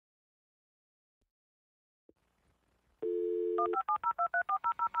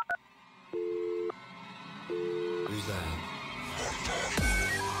Who's that?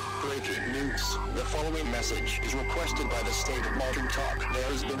 Breaking news. The following message is requested by the state of Modern Talk. There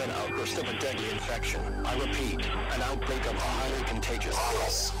has been an outburst of a deadly infection. I repeat, an outbreak of a highly contagious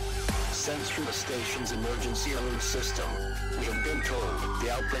virus. Sent through the station's emergency alert system. We have been told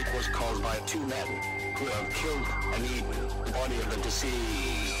the outbreak was caused by 2 men who have killed and eaten the body of the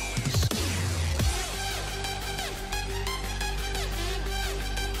deceased.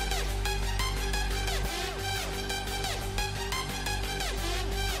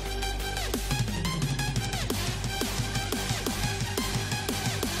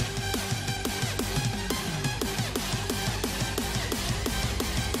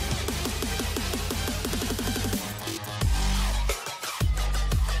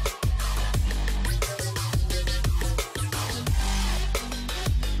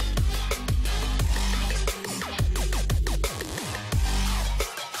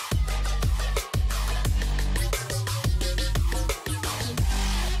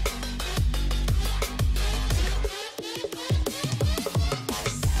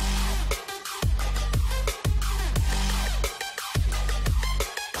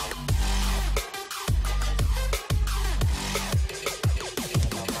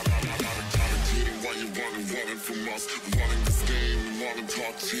 Running this game, Modern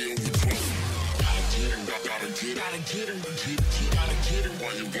Talk, chill with trust. Gotta get him,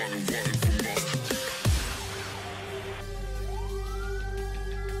 while you running from us.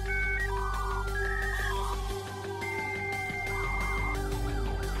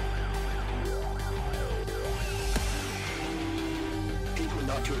 People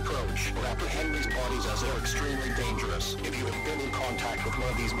not to approach or apprehend these bodies as they're extremely dangerous. If you have been in contact with one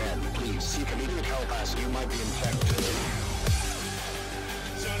of these men, please seek immediate help as you might be infected.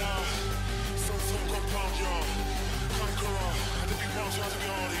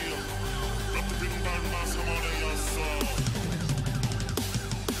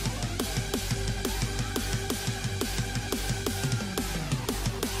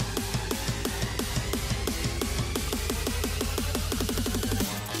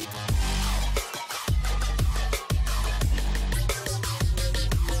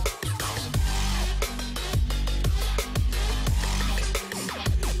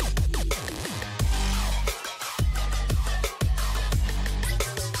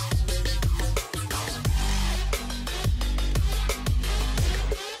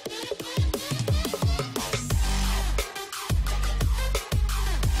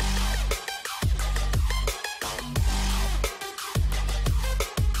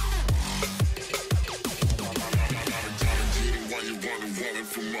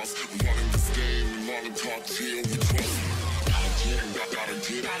 From us, running this game, Modern Talk, chill with trust. Gotta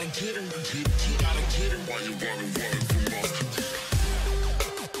get him, while you running from us.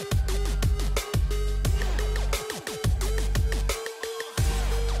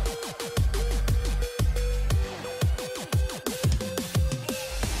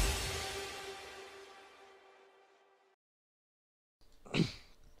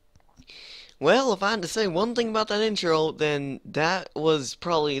 Well, if I had to say one thing about that intro, then that was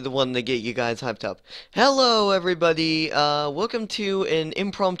probably the one to get you guys hyped up. Hello, everybody. Welcome to an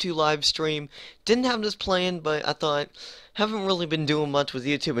impromptu live stream. Didn't have this planned, but I thought, haven't really been doing much with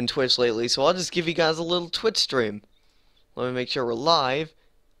YouTube and Twitch lately, so I'll just give you guys a little Twitch stream. Let me make sure we're live.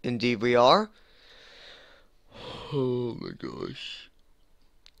 Indeed we are. Oh my gosh.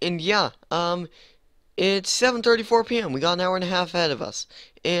 And yeah, it's 7:34 p.m. We got an hour and a half ahead of us.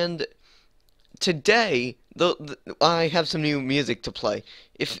 And today, I have some new music to play.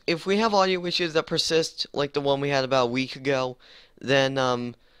 If we have audio issues that persist, like the one we had about a week ago, then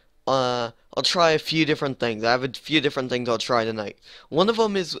I'll try a few different things. I have a few different things I'll try tonight. One of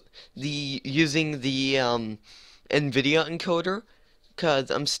them is using the NVIDIA encoder, because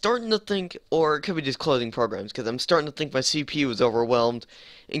I'm starting to think, or it could be just closing programs, because I'm starting to think my CPU is overwhelmed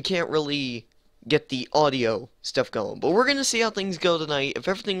and can't really get the audio stuff going. But we're gonna see how things go tonight. If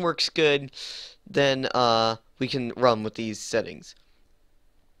everything works good, then we can run with these settings.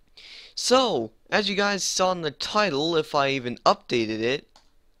 So, as you guys saw in the title, if I even updated it,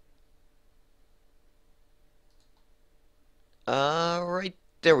 right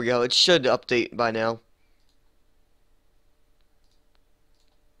there we go. It should update by now.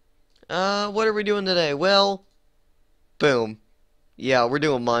 What are we doing today? Well, boom. Yeah, we're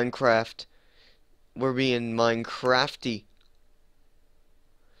doing Minecraft. We're being Minecrafty.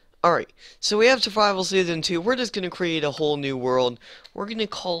 Alright, so we have Survival Season 2. We're just going to create a whole new world. We're going to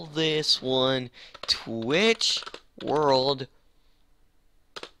call this one Twitch World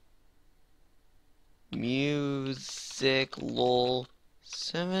music lol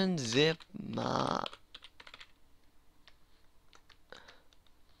 7-zip ma.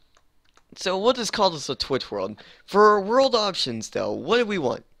 So we'll just call this a Twitch world. For world options though, what do we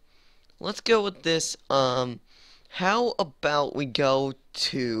want? Let's go with this. How about we go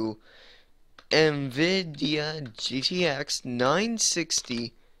to NVIDIA GTX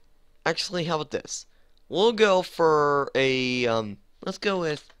 960. Actually, how about this? We'll go for a, let's go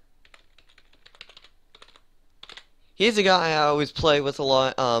with, he's a guy I always play with a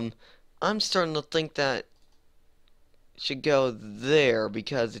lot. I'm starting to think that should go there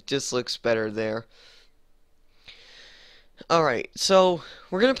because it just looks better there. Alright, so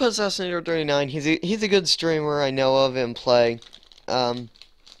we're gonna put Assassinator 39. He's a good streamer I know of and play.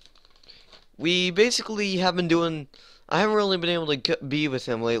 We basically have been doing, I haven't really been able to be with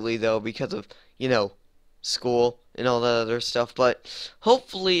him lately though because of, you know, school and all that other stuff, but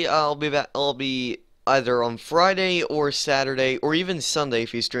hopefully I'll be back. I'll be either on Friday or Saturday or even Sunday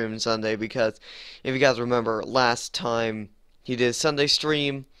if he's streaming Sunday, because if you guys remember last time he did a Sunday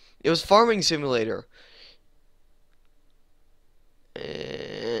stream, it was Farming Simulator.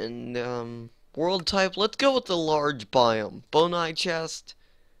 And world type, let's go with the large biome. Bone chest.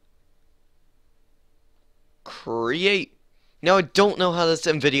 Create. Now I don't know how this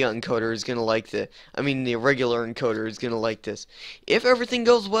NVIDIA encoder is gonna like this. I mean the regular encoder is gonna like this. If everything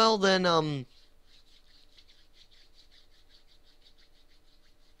goes well, then I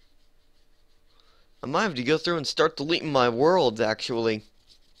might have to go through and start deleting my worlds actually.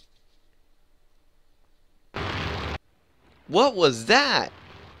 What was that?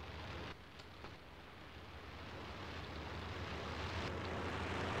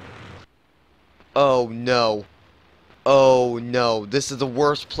 Oh no. Oh no. This is the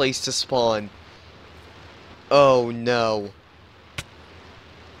worst place to spawn. Oh no.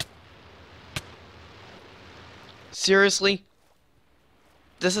 Seriously?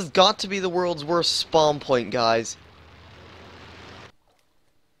 This has got to be the world's worst spawn point, guys.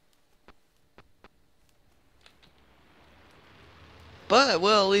 But,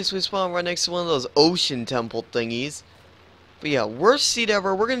 well, at least we spawned right next to one of those ocean temple thingies. But yeah, worst seed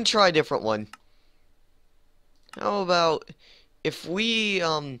ever. We're gonna try a different one. How about if we,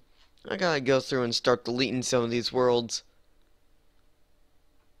 I gotta go through and start deleting some of these worlds.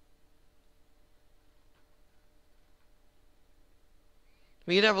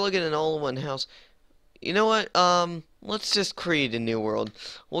 We could have a look at an all-in-one house. You know what, let's just create a new world.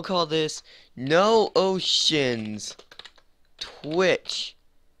 We'll call this No Oceans Twitch.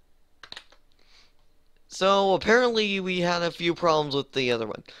 So, apparently we had a few problems with the other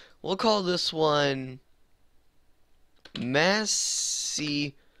one. We'll call this one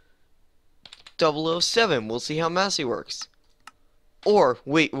Massey 007. We'll see how Massey works. Or,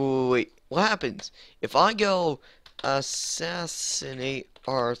 wait. What happens if I go Assassinate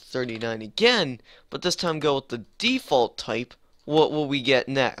R39 again, but this time go with the default type? What will we get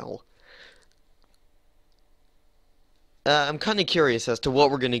now? I'm kind of curious as to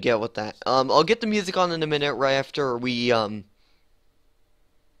what we're going to get with that. I'll get the music on in a minute right after we, oh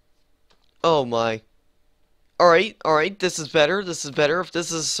my. Alright, this is better. If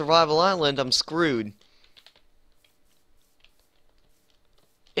this is Survival Island, I'm screwed.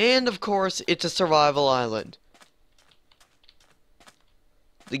 And, of course, it's a Survival Island.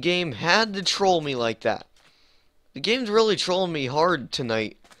 The game had to troll me like that. The game's really trolling me hard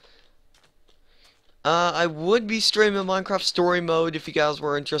tonight. I would be streaming Minecraft Story Mode if you guys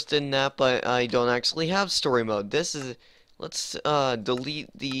were interested in that, but I don't actually have Story Mode. This is, let's, delete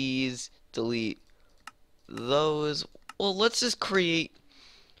these, delete those. Well, let's just create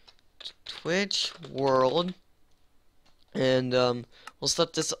Twitch World, and, we'll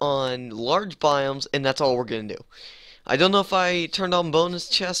set this on large biomes, and that's all we're gonna do. I don't know if I turned on bonus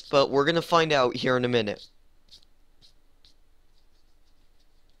chest, but we're gonna find out here in a minute.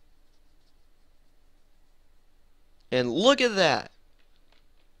 And look at that.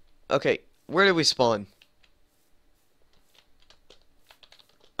 Okay, where did we spawn?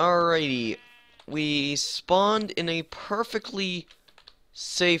 Alrighty. We spawned in a perfectly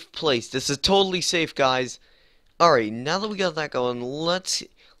safe place. This is totally safe, guys. Alright, now that we got that going, let's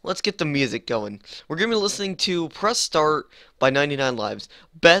get the music going. We're gonna be listening to Press Start by 99 Lives.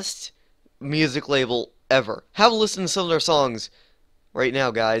 Best music label ever. Have a listen to some of their songs right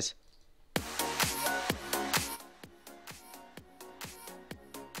now, guys.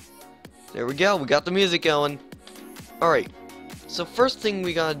 There we go, we got the music going. Alright, so first thing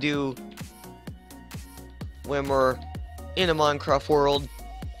we gotta do when we're in a Minecraft world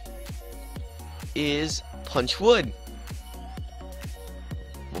is punch wood.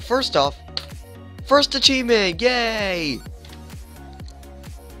 Well, first First achievement! Yay!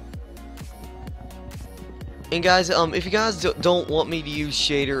 And guys, if you guys don't want me to use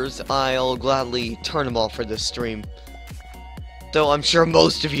shaders, I'll gladly turn them off for this stream. Though I'm sure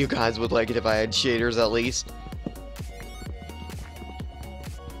most of you guys would like it if I had shaders at least.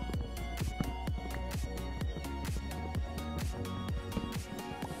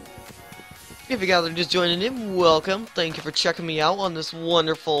 If you guys are just joining in, welcome. Thank you for checking me out on this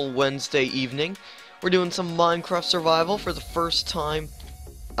wonderful Wednesday evening. We're doing some Minecraft survival for the first time.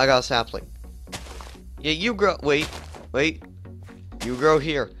 I got a sapling. Yeah, you grow. Wait. You grow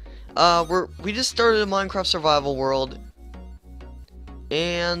here. We just started a Minecraft survival world,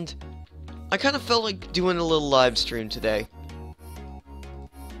 and I kind of felt like doing a little live stream today.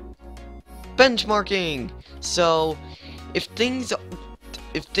 Benchmarking. So, if things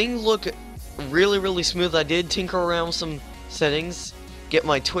look really smooth, I did tinker around with some settings, get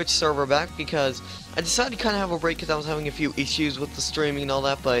my Twitch server back because I decided to kind of have a break because I was having a few issues with the streaming and all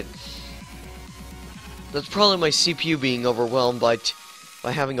that, but that's probably my CPU being overwhelmed by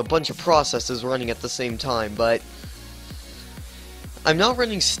having a bunch of processes running at the same time. But I'm not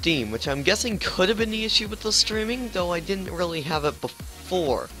running Steam, which I'm guessing could have been the issue with the streaming, though I didn't really have it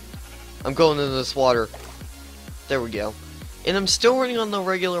before. I'm going into this water. There we go. And I'm still running on the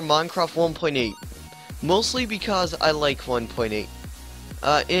regular Minecraft 1.8, mostly because I like 1.8.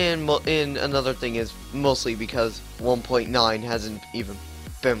 And another thing is mostly because 1.9 hasn't even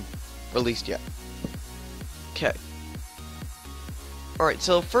been released yet. Okay. Alright,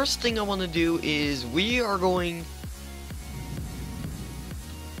 so first thing I want to do is we're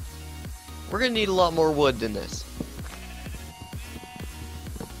gonna need a lot more wood than this.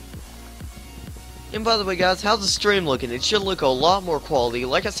 And by the way, guys, how's the stream looking? It should look a lot more quality.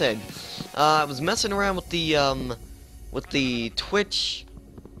 Like I said, I was messing around with the Twitch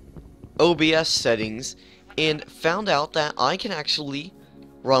OBS settings and found out that I can actually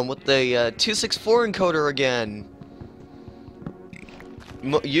run with the 264 encoder again.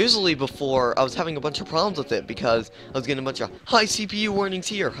 Usually before, I was having a bunch of problems with it because I was getting a bunch of high CPU warnings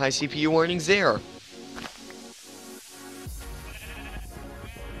here, high CPU warnings there.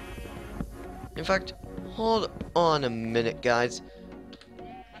 In fact, hold on a minute, guys.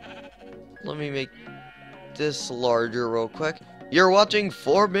 Let me make this larger real quick. You're watching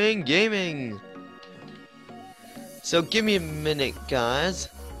 4-Man Gaming! So give me a minute, guys.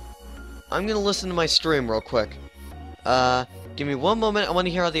 I'm gonna listen to my stream real quick. Give me one moment, I want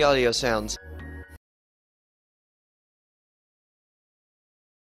to hear how the audio sounds.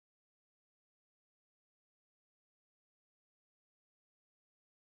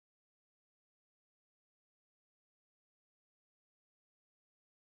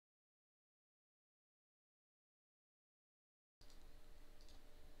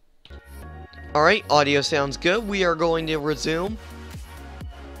 Alright, audio sounds good. We are going to resume.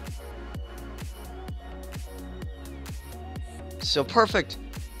 So perfect.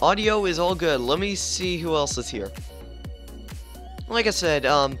 Audio is all good. Let me see who else is here. Like I said,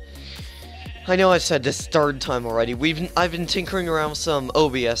 I know I've said this third time already. I've been tinkering around with some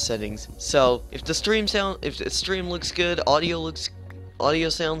OBS settings. So if the stream looks good, audio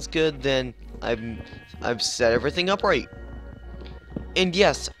sounds good, then I've set everything up right. And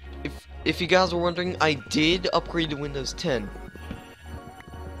yes, if you guys were wondering, I did upgrade to Windows 10.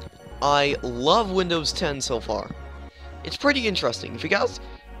 I love Windows 10 so far. It's pretty interesting. If you guys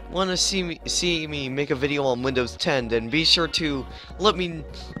want to see me make a video on Windows 10, then be sure to let me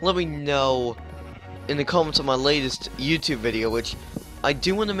know in the comments of my latest YouTube video, which I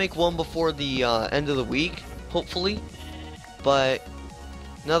do want to make one before the end of the week, hopefully. But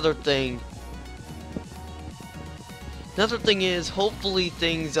another thing is hopefully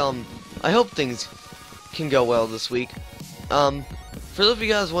things I hope things can go well this week. For those of you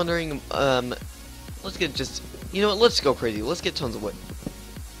guys wondering, let's get just, you know what, let's go crazy. Let's get tons of wood.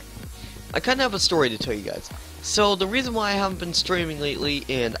 I kind of have a story to tell you guys. So, the reason why I haven't been streaming lately,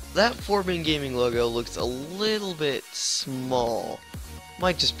 and that 4-Man Gaming logo looks a little bit small.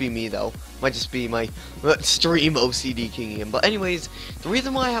 Might just be me, though. Might just be my stream OCD kicking in. But anyways, the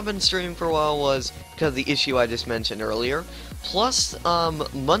reason why I haven't been streaming for a while was because of the issue I just mentioned earlier. Plus,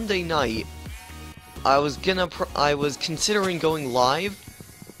 Monday night, I was considering going live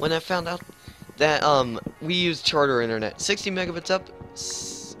when I found out that, we use charter internet. 60 megabits up,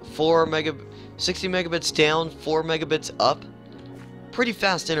 60 megabits down, 4 megabits up. Pretty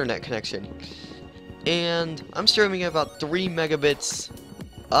fast internet connection. And I'm streaming at about 3 megabits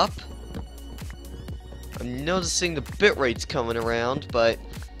up. I'm noticing the bitrate's coming around, but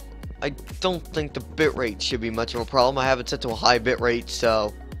I don't think the bitrate should be much of a problem. I have it set to a high bitrate,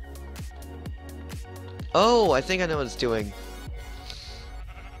 so Oh, I think I know what it's doing.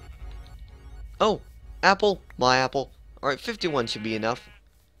 Oh, apple. My apple. Alright, 51 should be enough.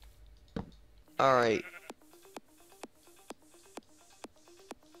 Alright.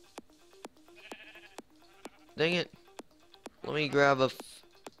 Dang it. Let me grab a...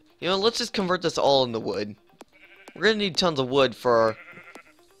 You know, let's just convert this all into wood. We're gonna need tons of wood for our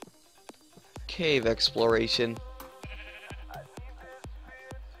cave exploration.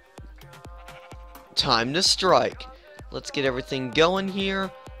 Time to strike. Let's get everything going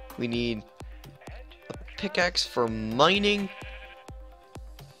here. We need a pickaxe for mining.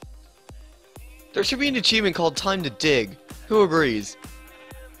 There should be an achievement called Time to Dig. Who agrees?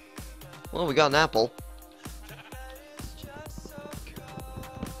 Well, we got an apple.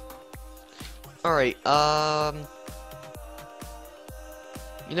 Alright,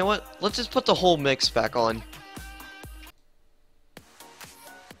 you know what? Let's just put the whole mix back on.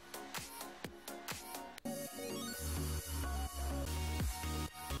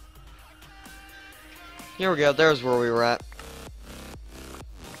 Here we go, there's where we were at.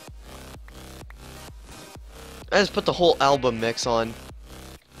 I just put the whole album mix on.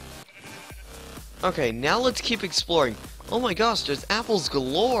 Okay, now let's keep exploring. Oh my gosh, there's apples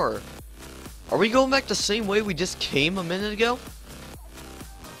galore! Are we going back the same way we just came a minute ago?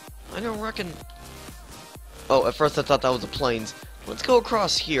 I don't reckon... Oh, at first I thought that was the plains. Let's go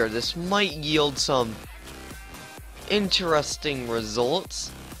across here. This might yield some interesting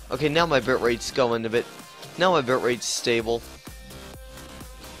results. Okay, now my bitrate's going a bit... Now my bitrate's stable.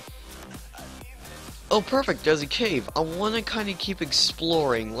 Oh, perfect. There's a cave. I want to kind of keep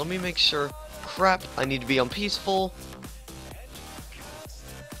exploring. Let me make sure... Crap, I need to be on peaceful.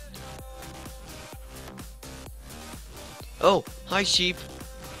 Oh, hi sheep.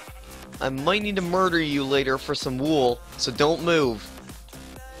 I might need to murder you later for some wool, so don't move.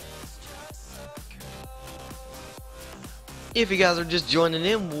 If you guys are just joining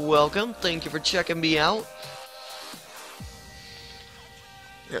in, welcome. Thank you for checking me out.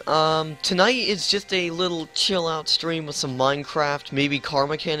 Tonight is just a little chill out stream with some Minecraft, maybe car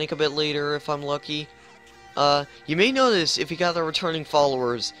mechanic a bit later if I'm lucky. You may notice, if you got the returning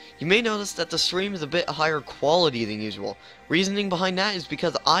followers, you may notice that the stream is a bit higher quality than usual. Reasoning behind that is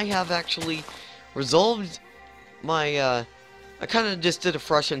because I have actually resolved my, I kind of just did a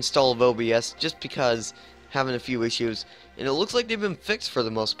fresh install of OBS, just because having a few issues, and it looks like they've been fixed for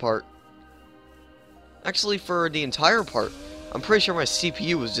the most part. Actually, for the entire part. I'm pretty sure my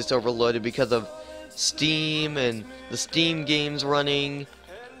CPU was just overloaded because of Steam and the Steam games running.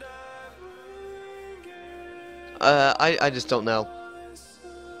 I just don't know.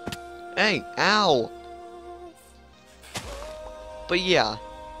 Hey, ow! But yeah.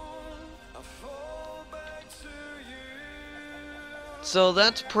 So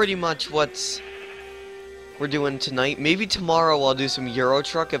that's pretty much what we're doing tonight. Maybe tomorrow I'll do some Euro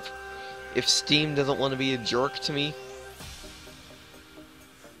Truck if Steam doesn't want to be a jerk to me.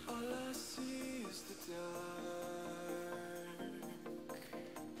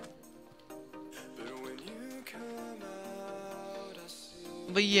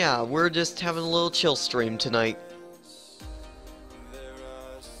 But yeah, we're just having a little chill stream tonight.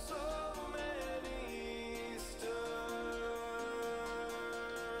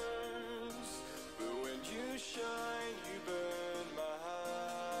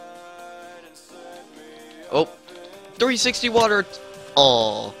 Oh, 360 water.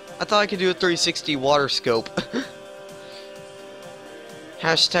 Aw, I thought I could do a 360 water scope.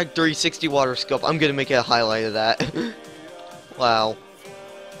 Hashtag 360 water scope. I'm gonna make a highlight of that. Wow.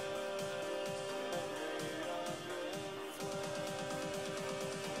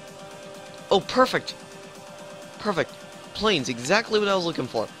 Oh, perfect! Perfect. Plains, exactly what I was looking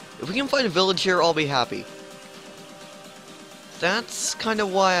for. If we can find a village here, I'll be happy. That's kind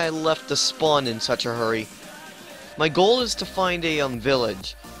of why I left the spawn in such a hurry. My goal is to find a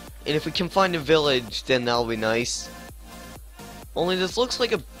village. And if we can find a village, then that'll be nice. Only this looks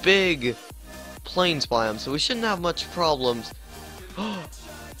like a big plains biome, so we shouldn't have much problems.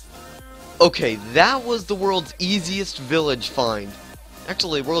 Okay, that was the world's easiest village find.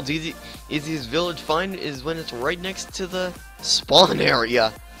 Actually, world's easiest village find is when it's right next to the spawn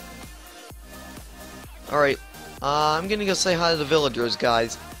area. Alright, I'm gonna go say hi to the villagers,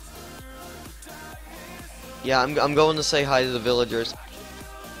 guys. Yeah, I'm going to say hi to the villagers.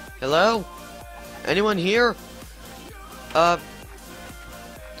 Hello? Anyone here? Oh,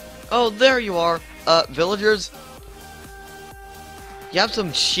 there you are. Villagers? You have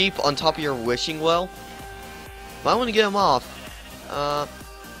some sheep on top of your wishing well? Might want to get them off.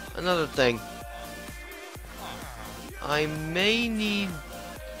 Another thing. I may need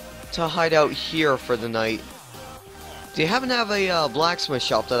to hide out here for the night. Do you happen to have a blacksmith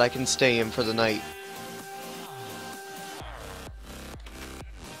shop that I can stay in for the night?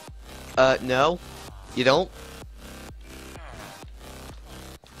 No? You don't?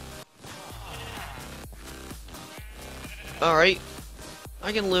 Alright.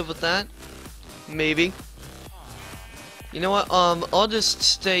 I can live with that. Maybe. You know what, I'll just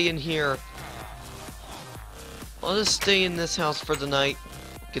stay in here. I'll just stay in this house for the night.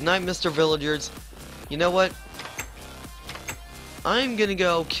 Good night, Mr. Villagers. You know what? I'm gonna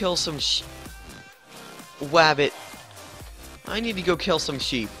go kill some Wabbit. I need to go kill some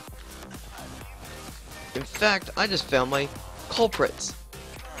sheep. In fact, I just found my culprits.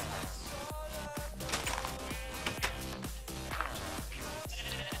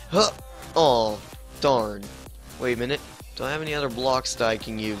 Huh! Oh, darn. Wait a minute. Do I have any other blocks that I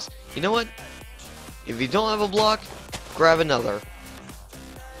can use? You know what? If you don't have a block, grab another.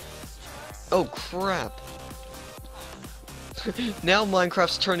 Oh, crap. Now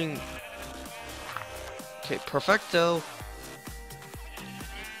Minecraft's turning... Okay, perfecto.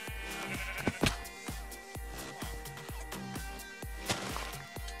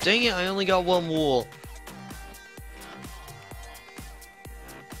 Dang it, I only got one wool.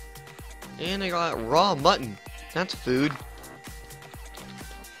 And I got raw mutton. That's food.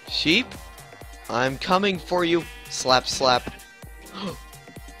 Sheep? I'm coming for you. Slap, slap.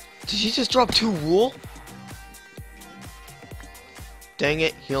 Did he just drop 2 wool? Dang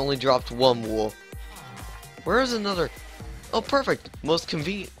it, he only dropped 1 wool. Where is another? Oh, perfect. Most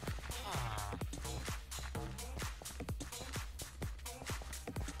convenient.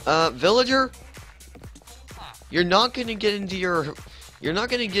 Villager? You're not gonna get into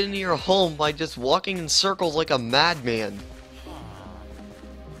your home by just walking in circles like a madman.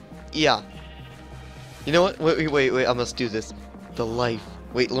 Yeah. You know what? Wait, I must do this. The life.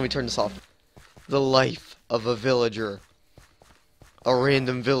 Wait, let me turn this off. The life of a villager. A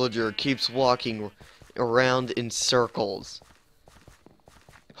random villager keeps walking around in circles,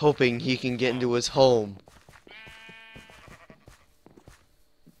 hoping he can get into his home.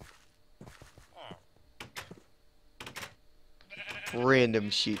 Random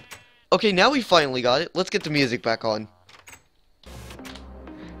sheep. Okay, now we finally got it. Let's get the music back on.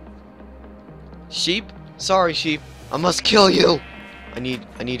 Sheep? Sorry, sheep. I must kill you. I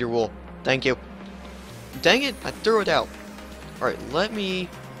need your wool. Thank you. Dang it, I threw it out. Alright, let me...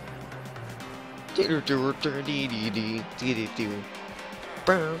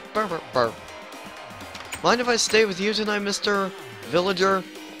 Mind if I stay with you tonight, Mr. Villager?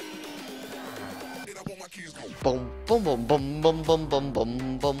 Boom, boom, boom, boom, boom, boom, boom,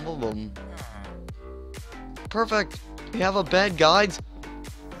 boom, boom, boom, boom. Perfect. We have a bed, guys.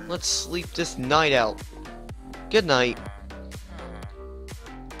 Let's sleep this night out. Good night.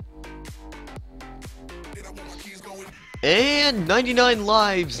 And 99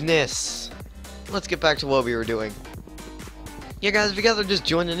 lives-ness. Let's get back to what we were doing. Yeah, guys, if you guys are just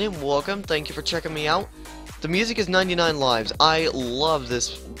joining in, welcome. Thank you for checking me out. The music is 99 lives. I love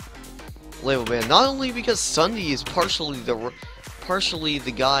this label band. Not only because Sunday is partially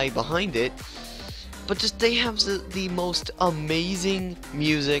the guy behind it, but just they have the most amazing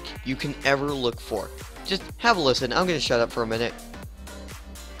music you can ever look for. Just have a listen. I'm gonna shut up for a minute.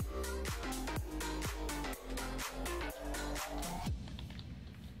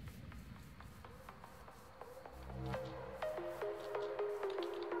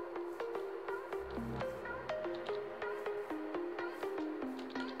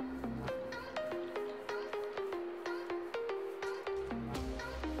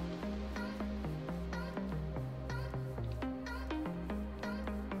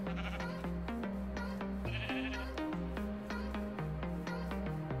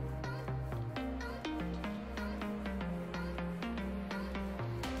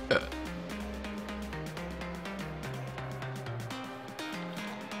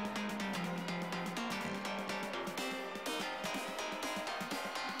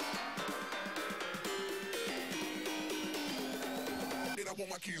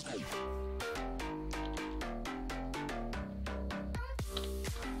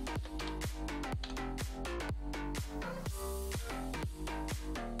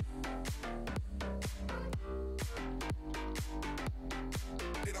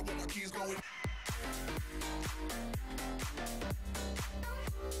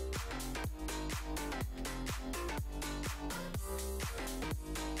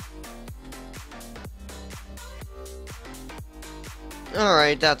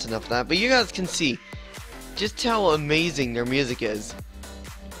 Alright, that's enough of that. But you guys can see just how amazing their music is.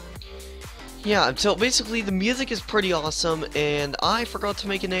 Yeah, so basically the music is pretty awesome, and I forgot to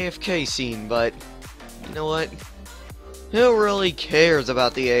make an AFK scene, but you know what? Who really cares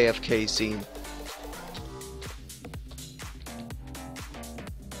about the AFK scene?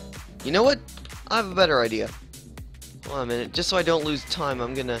 You know what? I have a better idea. Hold on a minute, just so I don't lose time,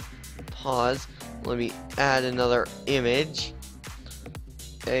 I'm gonna pause. Let me add another image.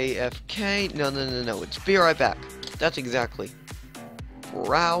 AFK, no, it's be right back. That's exactly.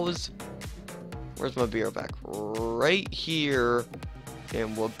 Browse. Where's my be right back? Right here.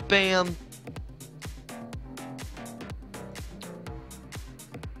 And we'll bam.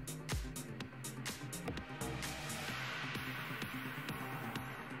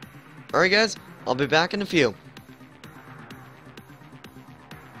 Alright guys, I'll be back in a few.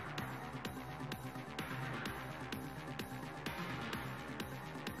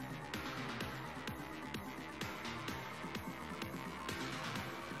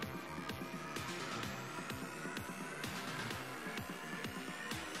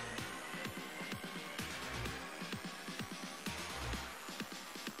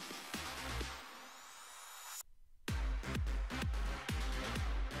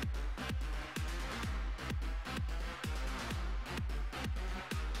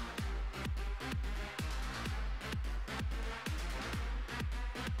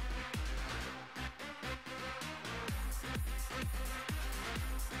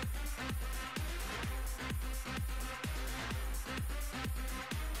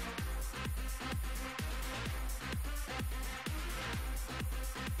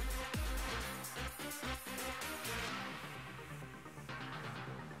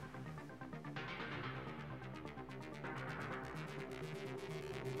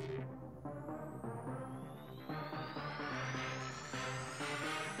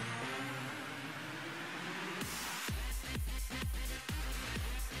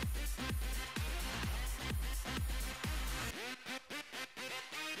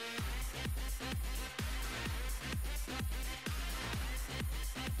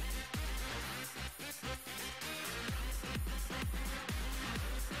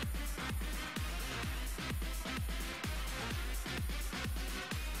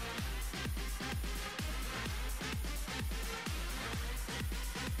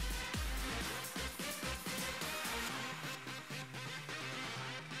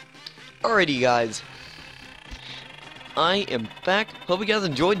 Alrighty guys, I am back. Hope you guys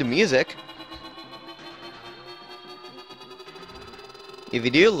enjoyed the music. If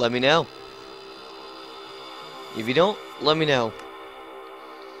you do, let me know. If you don't, let me know.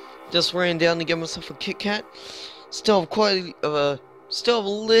 Just ran down to get myself a Kit Kat. Still have still have a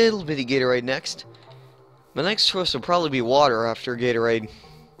little bit of Gatorade next. My next choice will probably be water after Gatorade.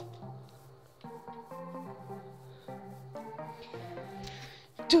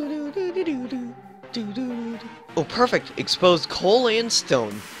 Oh, perfect! Exposed coal and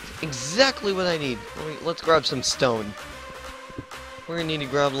stone. Exactly what I need. Let's grab some stone. We're gonna need to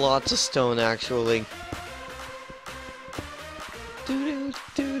grab lots of stone, actually.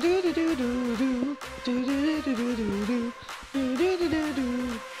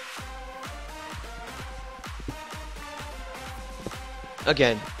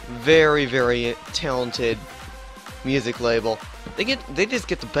 Again, very, very talented music label. They just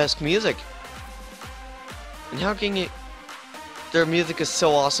get the best music. And how can you... Their music is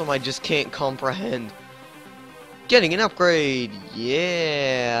so awesome, I just can't comprehend. Getting an upgrade!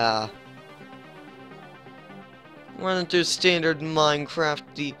 Yeah! Running through standard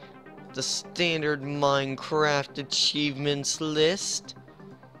Minecraft, the standard Minecraft achievements list.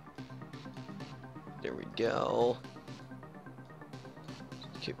 There we go.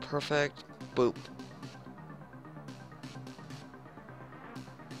 Okay, perfect. Boop.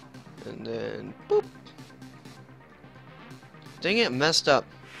 And then, boop. Dang it, messed up.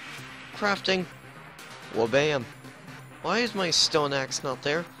 Crafting. Well, bam. Why is my stone axe not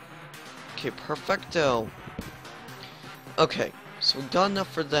there? Okay, perfecto. Okay, so we got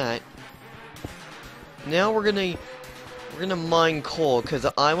enough for that. Now we're gonna mine coal, because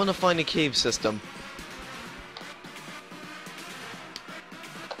I want to find a cave system.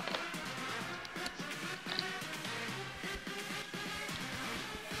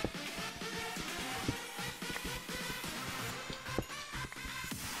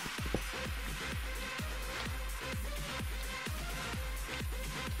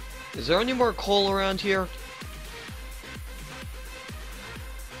 Is there any more coal around here?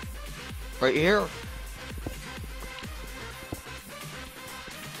 Right here?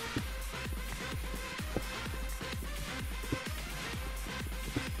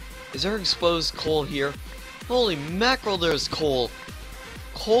 Is there exposed coal here? Holy mackerel, there's coal!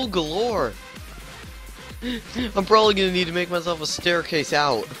 Coal galore! I'm probably gonna need to make myself a staircase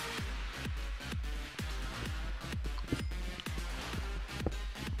out.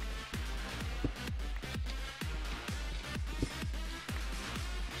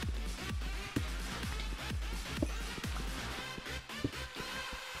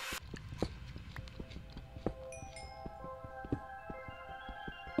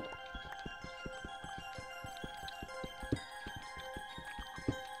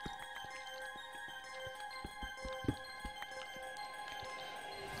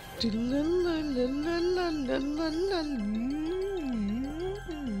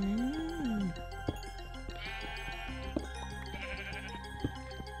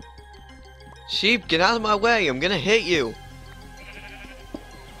 Sheep, get out of my way, I'm gonna hit you.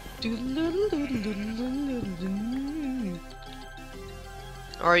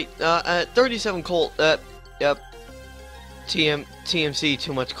 Alright, at 37 coal, yep. TMC,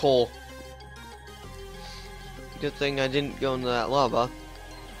 too much coal. Good thing I didn't go into that lava.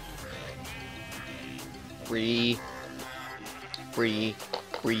 Free,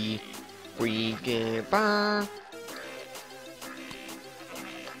 get by.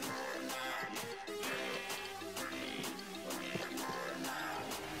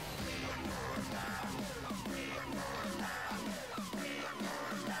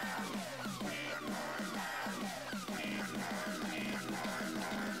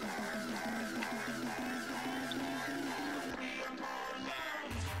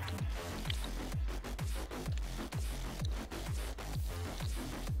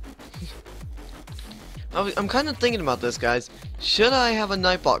 I'm kind of thinking about this, guys. Should I have a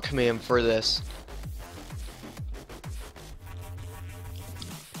Nightbot command for this?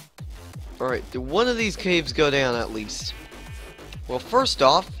 Alright, do one of these caves go down at least? Well, first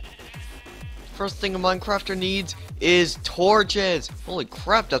off, first thing a Minecrafter needs is torches. Holy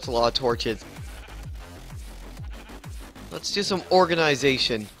crap, that's a lot of torches. Let's do some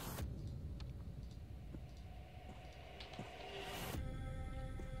organization.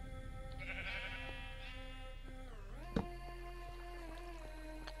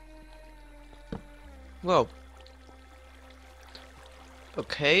 Whoa.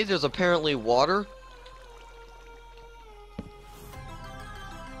 Okay, there's apparently water.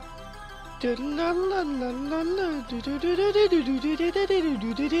 Dang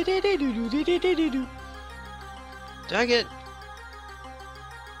it.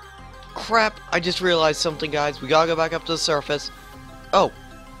 Crap, I just realized something, guys. We gotta go back up to the surface. Oh,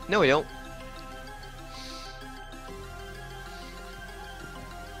 no we don't.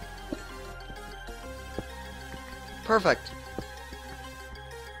 Perfect.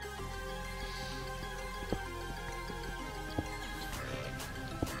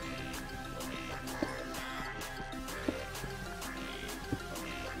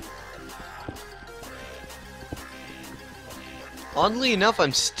 Oddly enough,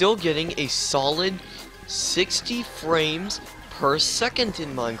 I'm still getting a solid 60 frames per second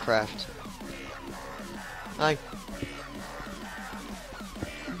in Minecraft. Hi.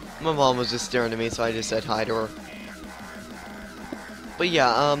 My mom was just staring at me, so I just said hi to her. But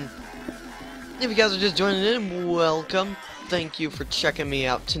yeah, if you guys are just joining in, welcome. Thank you for checking me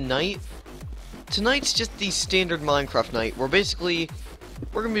out tonight. Tonight's just the standard Minecraft night. We're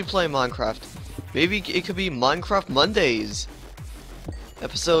gonna be playing Minecraft. Maybe it could be Minecraft Mondays,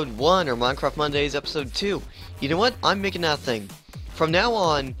 Episode 1, or Minecraft Mondays, Episode 2. You know what? I'm making that thing. From now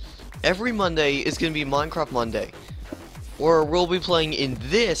on, every Monday is gonna be Minecraft Monday. Or we'll be playing in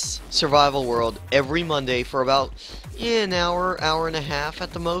this survival world every Monday for about an hour, hour and a half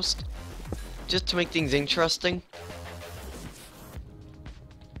at the most. Just to make things interesting.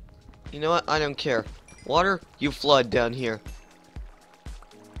 You know what? I don't care. Water, you flood down here.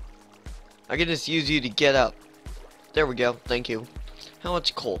 I can just use you to get up. There we go. Thank you. How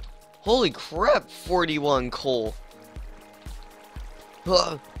much coal? Holy crap, 41 coal.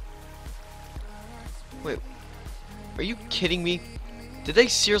 Wait. Are you kidding me? Did they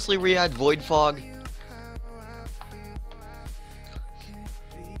seriously re-add Void Fog?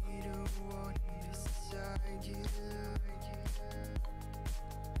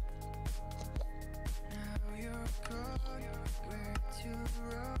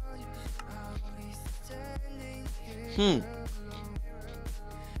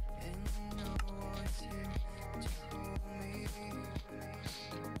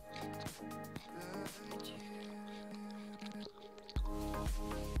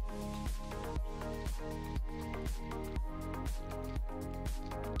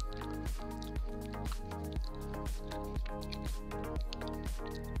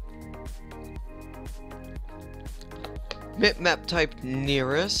 Map type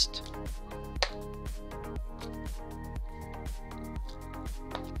nearest.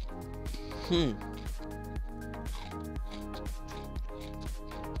 Hmm.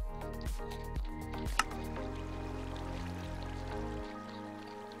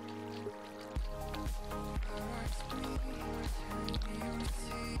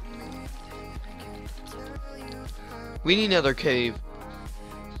 We need another cave.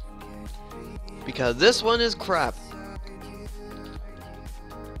 Because this one is crap.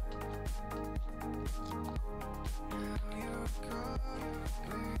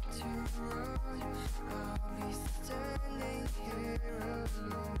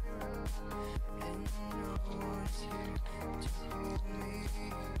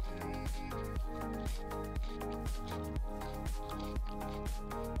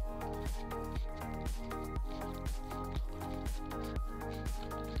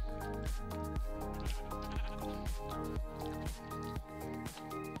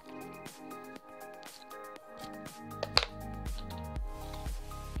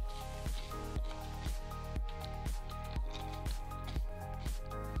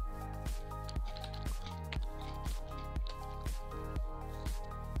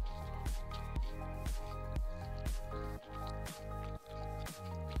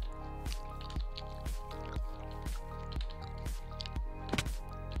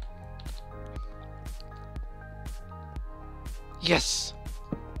 Yes!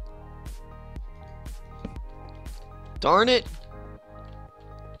 Darn it!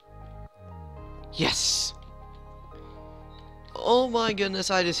 Yes! Oh my goodness,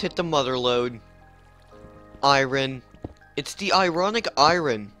 I just hit the mother lode. Iron. It's the ironic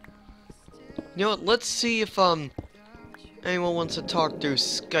iron. You know what, let's see if, anyone wants to talk through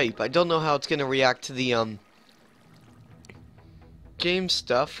Skype. I don't know how it's gonna react to the, game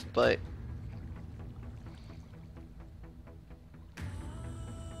stuff, but...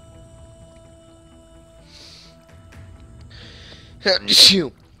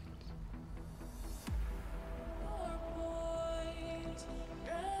 Shoot.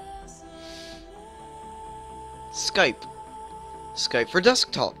 Skype. Skype for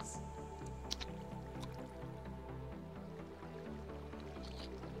desktop.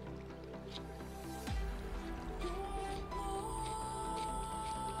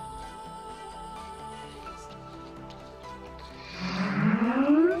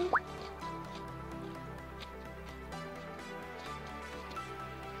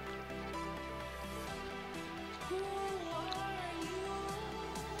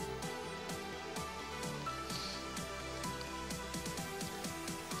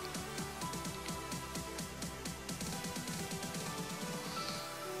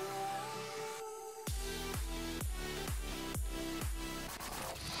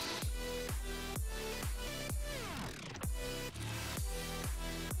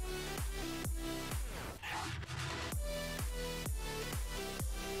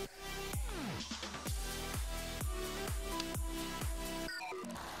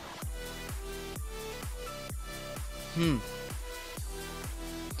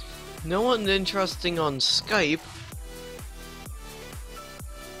 No one interesting on Skype.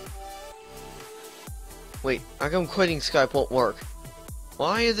 Wait, how come quitting Skype won't work?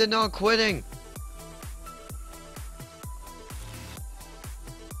 Why is it not quitting?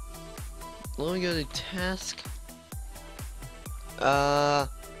 Let me go to task.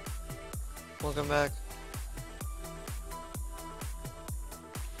 Welcome back.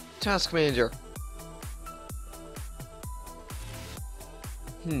 Task manager.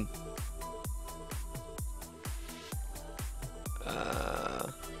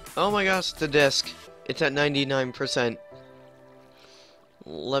 Oh my gosh, the disk. It's at 99%.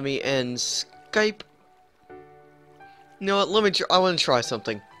 Let me end Skype. You know what, I want to try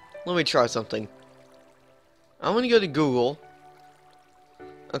something. Let me try something. I want to go to Google.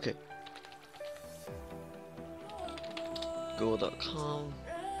 Okay. Google.com.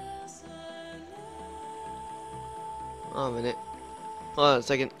 Oh, a minute. Hold on a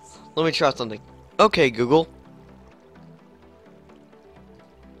second. Let me try something. Okay, Google.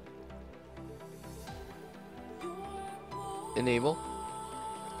 Enable.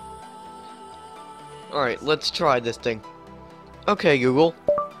 Alright, let's try this thing. Okay, Google.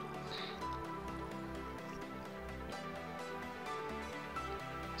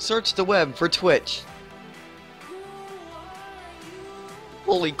 Search the web for Twitch.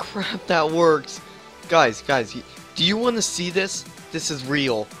 Holy crap, that works. Guys, do you want to see this? This is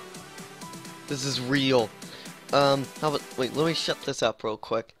real. This is real. How about, wait, let me shut this up real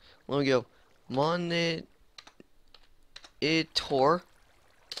quick. Let me go. Monitor.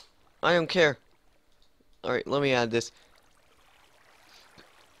 I don't care. Alright, let me add this.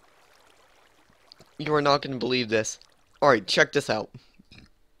 You are not going to believe this. Alright, check this out.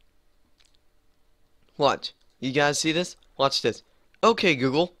 Watch. You guys see this? Watch this. Okay,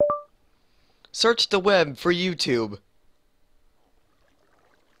 Google. Search the web for YouTube.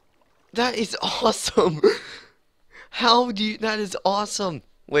 That is awesome. How do you... That is awesome.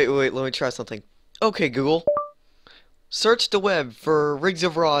 Wait, let me try something. Okay, Google. Search the web for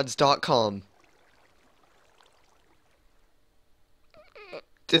rigsofrods.com.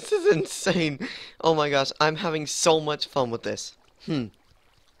 This is insane. Oh my gosh, I'm having so much fun with this.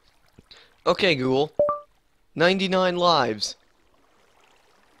 Okay, Google. 99 lives.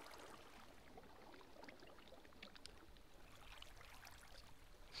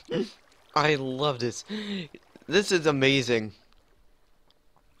 I love this. This is amazing.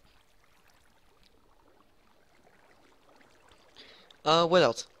 What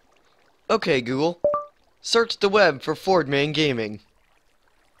else? Okay, Google. Search the web for Fordman Gaming.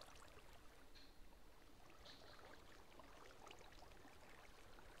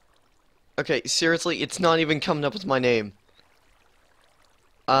 Okay, seriously, it's not even coming up with my name.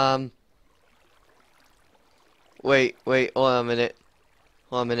 Wait, hold on a minute.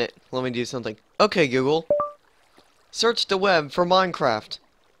 Hold on a minute, let me do something. Okay, Google. Search the web for Minecraft.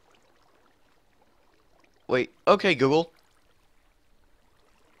 Wait, okay, Google.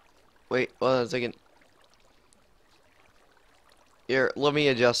 Wait, hold on a second. Here, let me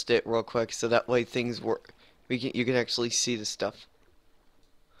adjust it real quick so that way things work. You can actually see the stuff.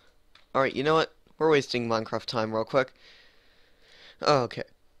 Alright, you know what? We're wasting Minecraft time real quick. Okay.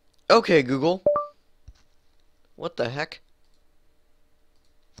 Okay, Google. What the heck?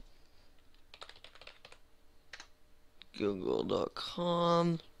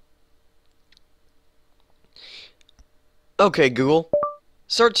 Google.com. Okay, Google.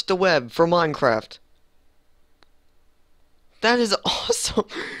 Search the web for Minecraft. That is awesome.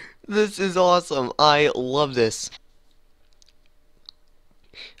 This is awesome. I love this.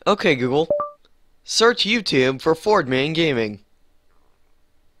 Okay, Google. Search YouTube for Fordman Gaming.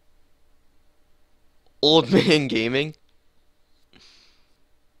 Old Man Gaming?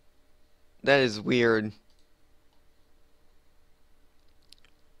 That is weird.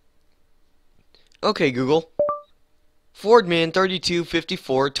 Okay, Google.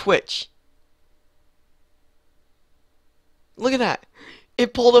 Fordman3254 Twitch. Look at that.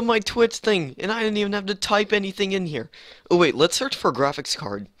 It pulled up my Twitch thing, and I didn't even have to type anything in here. Oh wait, let's search for a graphics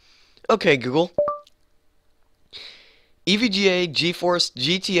card. Okay, Google. EVGA GeForce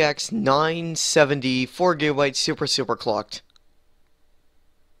GTX 970 4GB super clocked.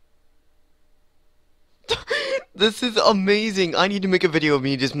 This is amazing. I need to make a video of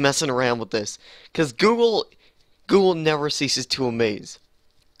me just messing around with this, because Google never ceases to amaze.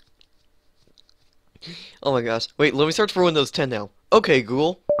 Oh my gosh. Wait, let me search for Windows 10 now. Okay,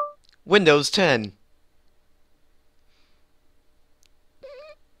 Google. Windows 10.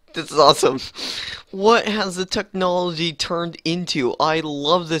 This is awesome. What has the technology turned into? I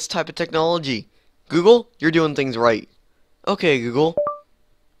love this type of technology. Google, you're doing things right. Okay, Google.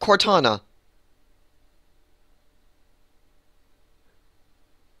 Cortana.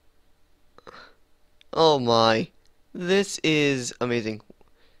 Oh my. This is amazing.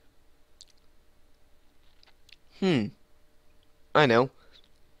 I know.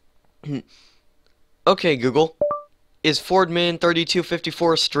 Okay, Google. Is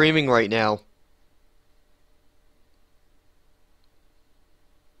Fordman3254 streaming right now?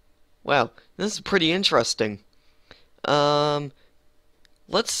 Wow, this is pretty interesting. Let's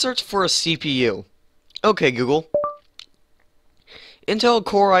search for a CPU. Okay, Google. Intel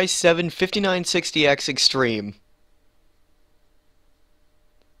Core i7 5960X Extreme.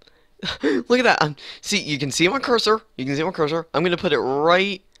 Look at that. See, you can see my cursor. You can see my cursor. I'm gonna put it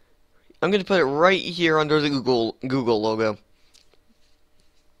right here under the Google logo.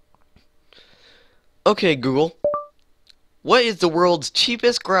 Okay, Google. What is the world's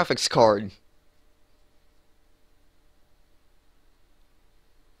cheapest graphics card?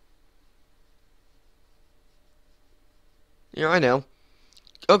 Yeah, I know.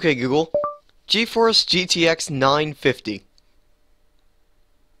 Okay, Google. GeForce GTX 950.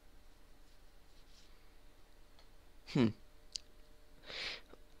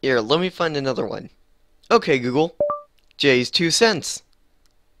 Here, let me find another one. Okay, Google. Jay's 2 cents.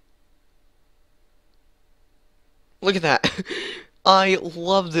 Look at that. I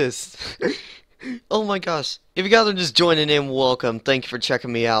love this. Oh my gosh. If you guys are just joining in, welcome. Thank you for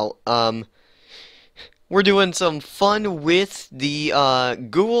checking me out. We're doing some fun with the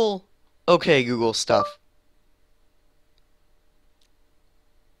Google. Okay, Google stuff.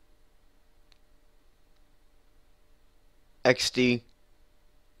 XD.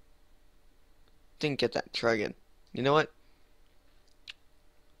 Didn't get that. Try again. You know what?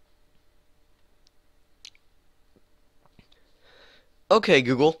 Okay,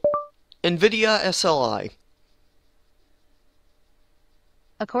 Google. NVIDIA SLI.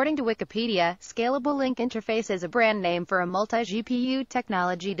 According to Wikipedia, Scalable Link Interface is a brand name for a multi-GPU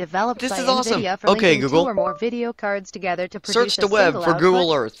technology developed This by is awesome. NVIDIA for Okay, linking Google. two or more video cards together to produce Search a the web single for output.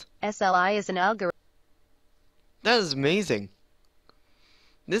 Google Earth. SLI is an algorithm. That is amazing.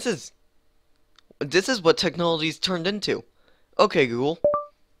 This is what technology's turned into. Okay, Google.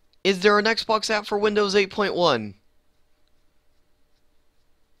 Is there an Xbox app for Windows 8.1?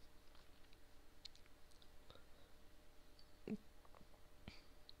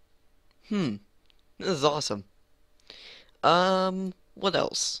 This is awesome. What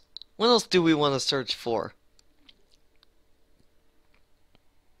else? What else do we want to search for?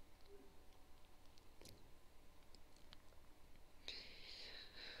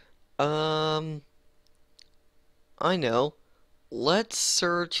 I know. Let's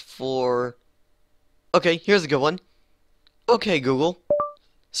search for... Okay, here's a good one. Okay, Google.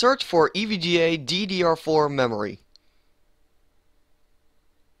 Search for EVGA DDR4 memory.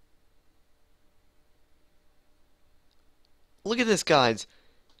 Look at this, guys.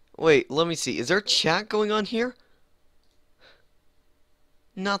 Wait, let me see. Is there chat going on here?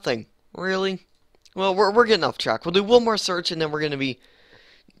 Nothing. Really? Well, we're getting off track. We'll do one more search and then we're gonna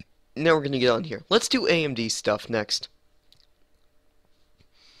get on here. Let's do AMD stuff next.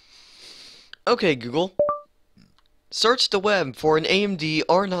 Okay, Google. Search the web for an AMD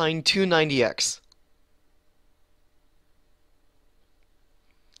R9 290X.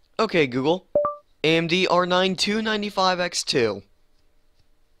 Okay, Google. AMD R9 295X2.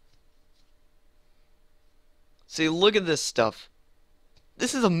 See, look at this stuff.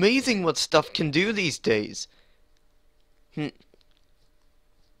 This is amazing what stuff can do these days.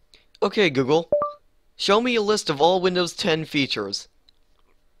 Okay, Google. Show me a list of all Windows 10 features.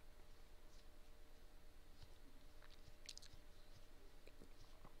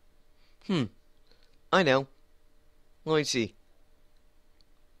 I know. Let me see.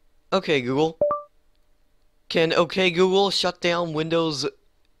 Okay, Google. Can OK Google shut down Windows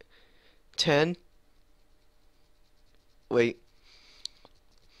 10? Wait.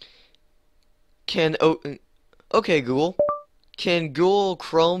 OK Google. Can Google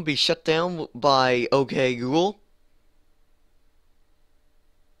Chrome be shut down by OK Google?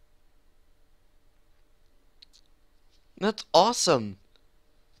 That's awesome.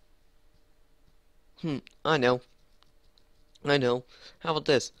 I know. I know. How about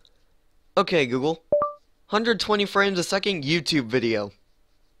this? Okay, Google. 120 frames a second YouTube video.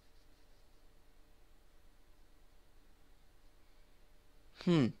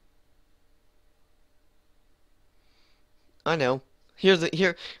 I know.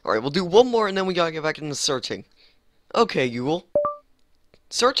 Here. Alright, we'll do one more and then we gotta get back into searching. Okay, Google.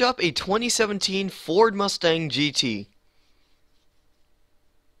 Search up a 2017 Ford Mustang GT.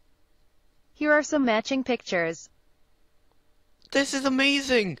 Here are some matching pictures. This is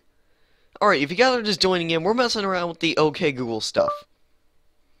amazing! Alright, if you guys are just joining in, we're messing around with the OK Google stuff.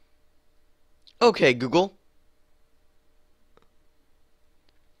 Okay, Google.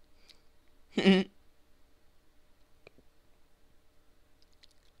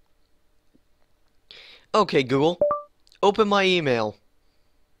 Okay, Google. Open my email.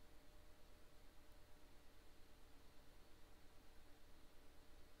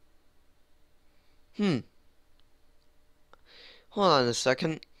 Hold on a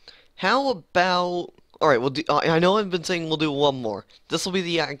second. How about... Alright, I know I've been saying we'll do one more. This will be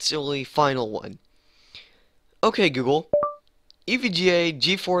the actually final one. Okay, Google. EVGA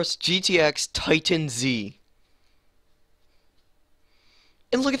GeForce GTX Titan Z.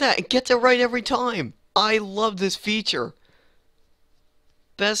 And look at that, it gets it right every time. I love this feature.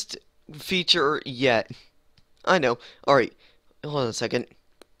 Best feature yet. I know. Alright, hold on a second.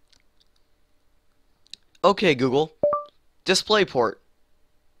 Okay, Google. DisplayPort.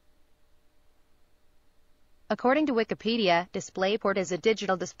 According to Wikipedia, DisplayPort is a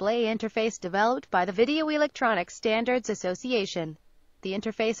digital display interface developed by the Video Electronics Standards Association. The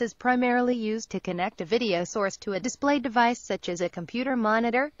interface is primarily used to connect a video source to a display device such as a computer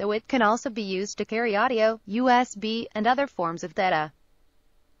monitor, though it can also be used to carry audio, USB, and other forms of data.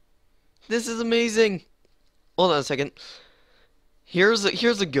 This is amazing. Hold on a second. Here's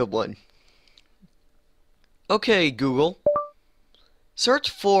a good one. Okay, Google. Search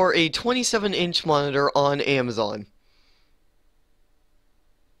for a 27-inch monitor on Amazon.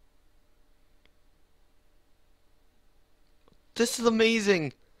 This is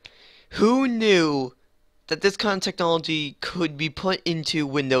amazing. Who knew that this kind of technology could be put into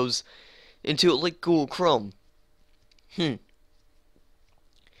Windows, into like Google Chrome?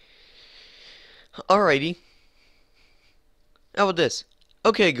 Alrighty. How about this?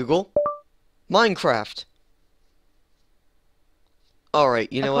 Okay, Google. Minecraft.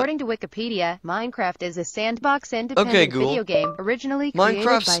 Alright, you know what? According to Wikipedia, Minecraft is a sandbox Okay, independent Google. video game originally Minecraft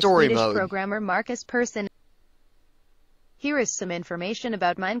created by story Swedish mode. programmer Marcus Persson. Here is some information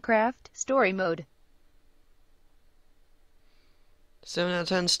about Minecraft Story Mode. 7 out of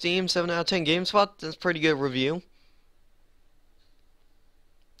 10 Steam, 7 out of 10 GameSpot. That's a pretty good review.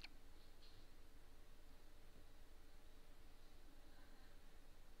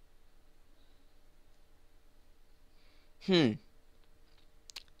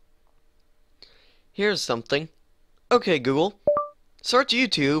 Here's something. Okay, Google. Search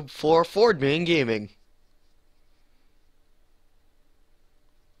YouTube for Fordman Gaming.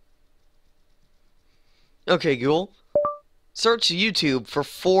 Okay, Google. Search YouTube for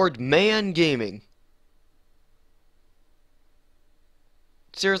Fordman Gaming.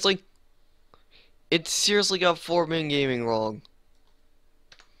 Seriously? It seriously got Fordman Gaming wrong.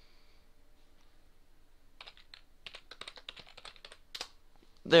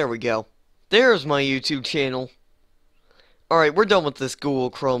 There we go. There's my YouTube channel. Alright, we're done with this Google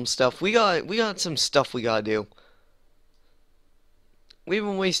Chrome stuff. We got some stuff we gotta do. We've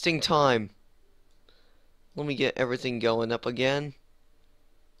been wasting time. Let me get everything going up again.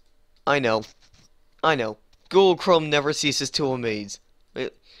 I know. Google Chrome never ceases to amaze.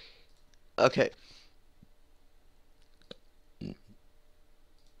 Okay.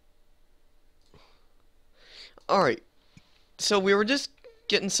 Alright. So we were just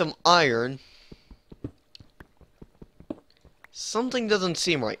getting some iron. Something doesn't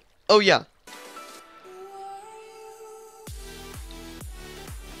seem right. Oh yeah.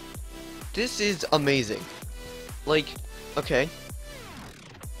 This is amazing. Like, okay.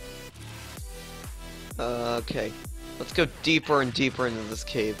 Okay. Let's go deeper and deeper into this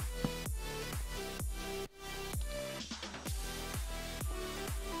cave.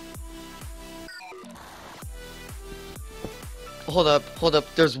 Hold up.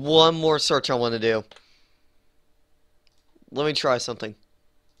 There's one more search I want to do. Let me try something.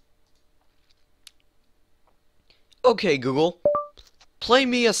 Okay, Google. Play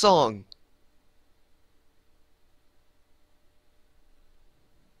me a song.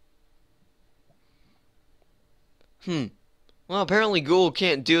 Well, apparently Google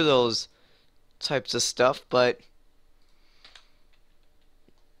can't do those types of stuff, but...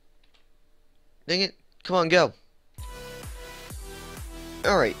 Dang it. Come on, go.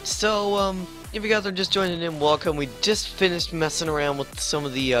 Alright, so, if you guys are just joining in, welcome. We just finished messing around with some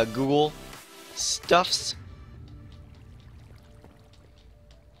of the, Google stuffs.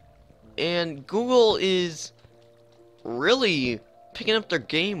 And Google is really picking up their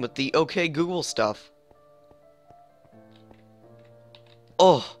game with the OK Google stuff.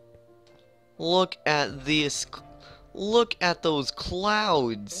 Oh, look at this. Look at those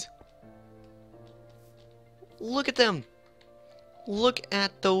clouds. Look at them. Look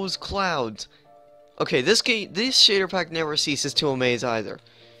at those clouds. Okay, this shader pack never ceases to amaze either.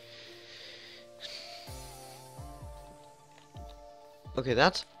 Okay,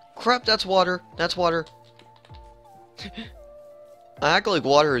 that's crap. That's water. That's water. I act like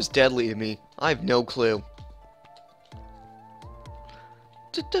water is deadly to me. I have no clue.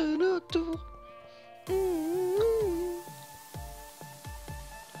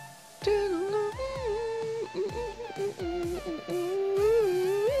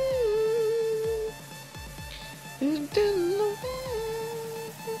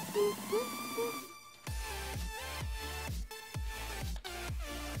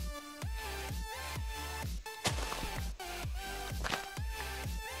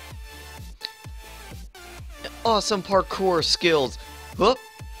 Awesome parkour skills. Whoop,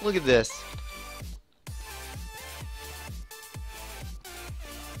 look at this.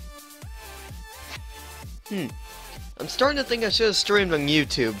 I'm starting to think I should have streamed on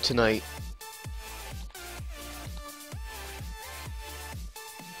YouTube tonight.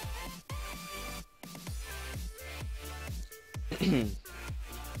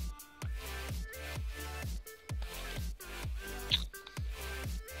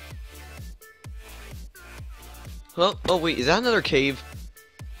 Oh wait, is that another cave?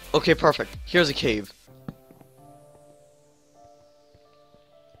 Okay, perfect. Here's a cave.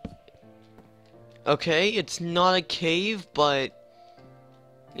 Okay, it's not a cave, but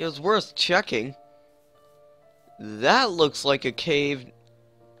it was worth checking. That looks like a cave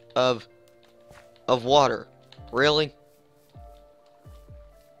of water. Really?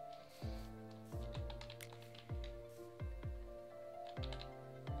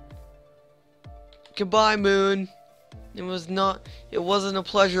 Goodbye, Moon. It wasn't a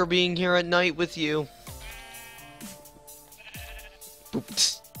pleasure being here at night with you. boop,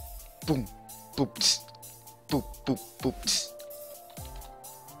 tss, boom, boop, tss, boop, boop, boop, tss.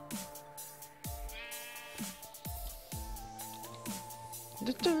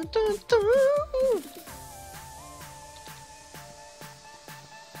 Dun, dun, dun, dun.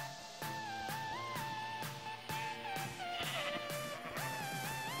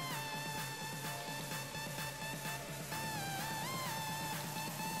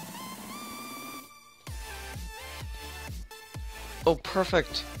 Oh,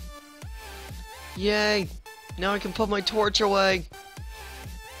 perfect. Yay! Now I can put my torch away.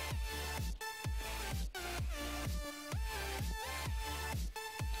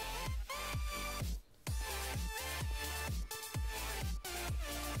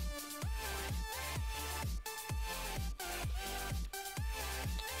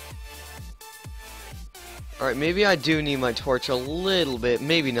 Alright, maybe I do need my torch a little bit,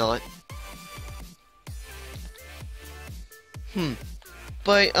 maybe not.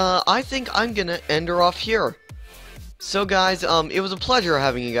 But, I think I'm gonna end her off here. So guys, it was a pleasure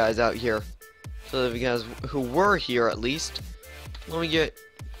having you guys out here. So that you guys who were here, at least. Let me get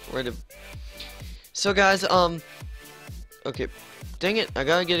rid of... So guys, okay. Dang it, I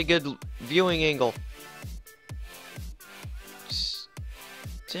gotta get a good viewing angle.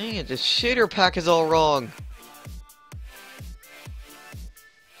 Dang it, the shader pack is all wrong.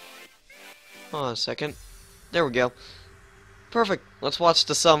 Hold on a second. There we go. Perfect. Let's watch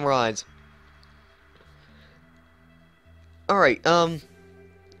the sunrise. Alright,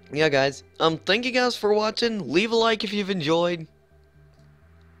 yeah guys. Thank you guys for watching. Leave a like if you've enjoyed.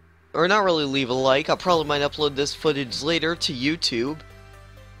 Or not really leave a like. I probably might upload this footage later to YouTube.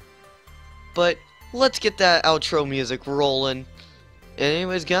 But let's get that outro music rolling. And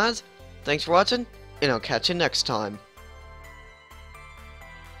anyways guys, thanks for watching, and I'll catch you next time.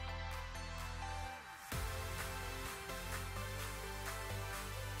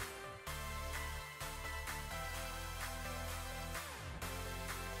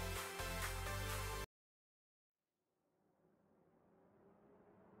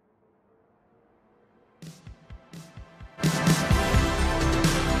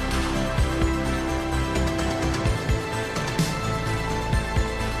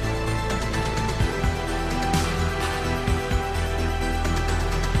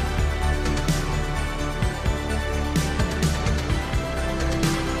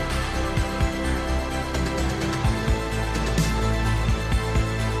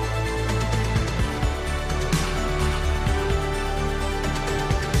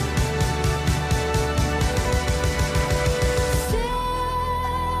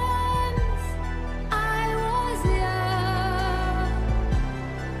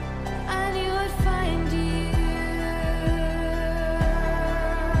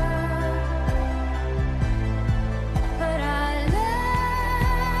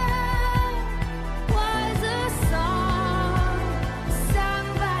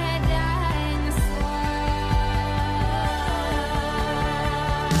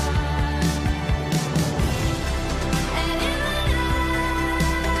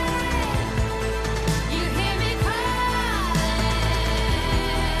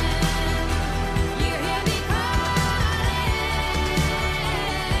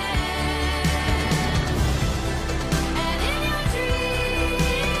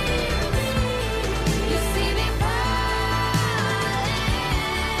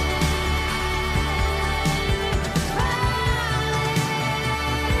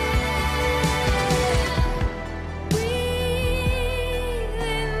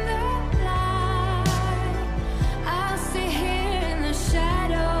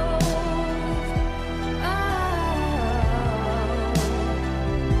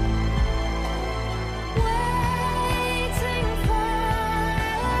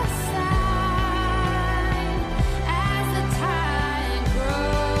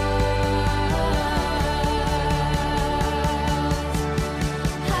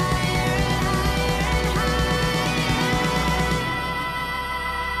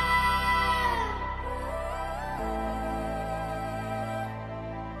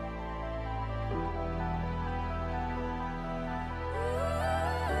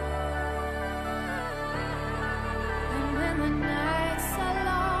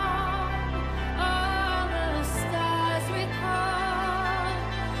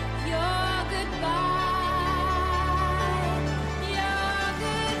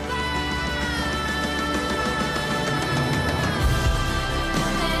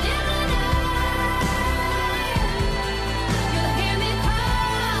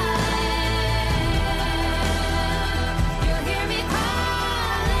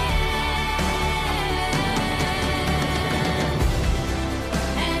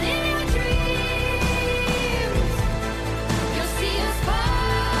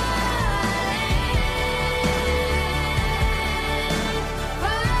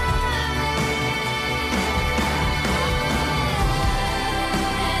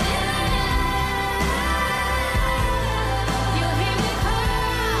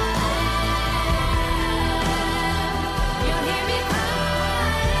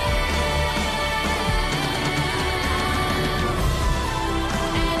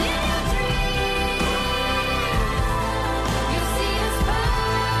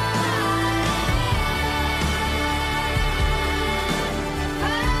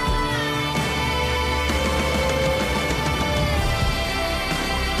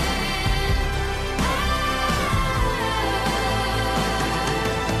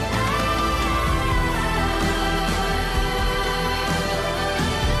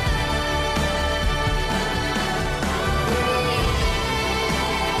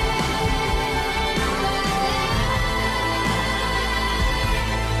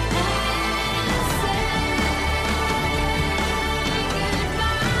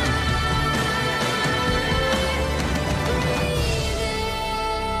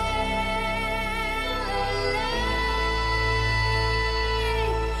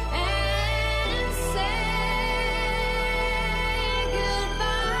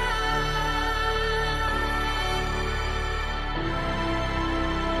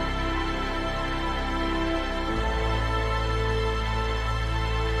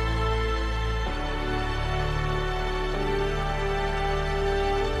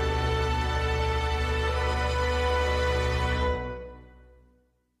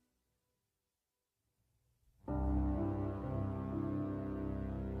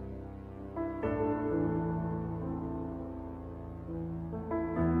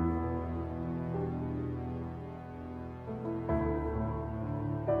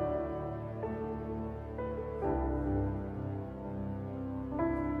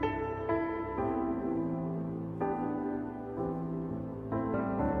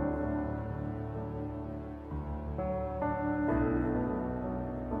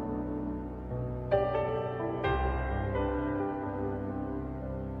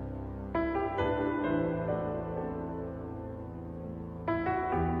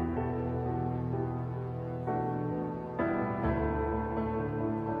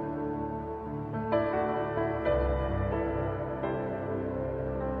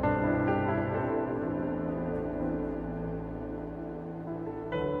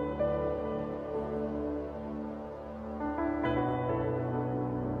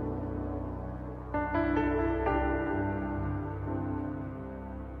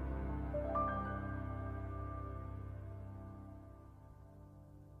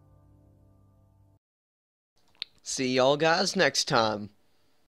 See y'all guys next time.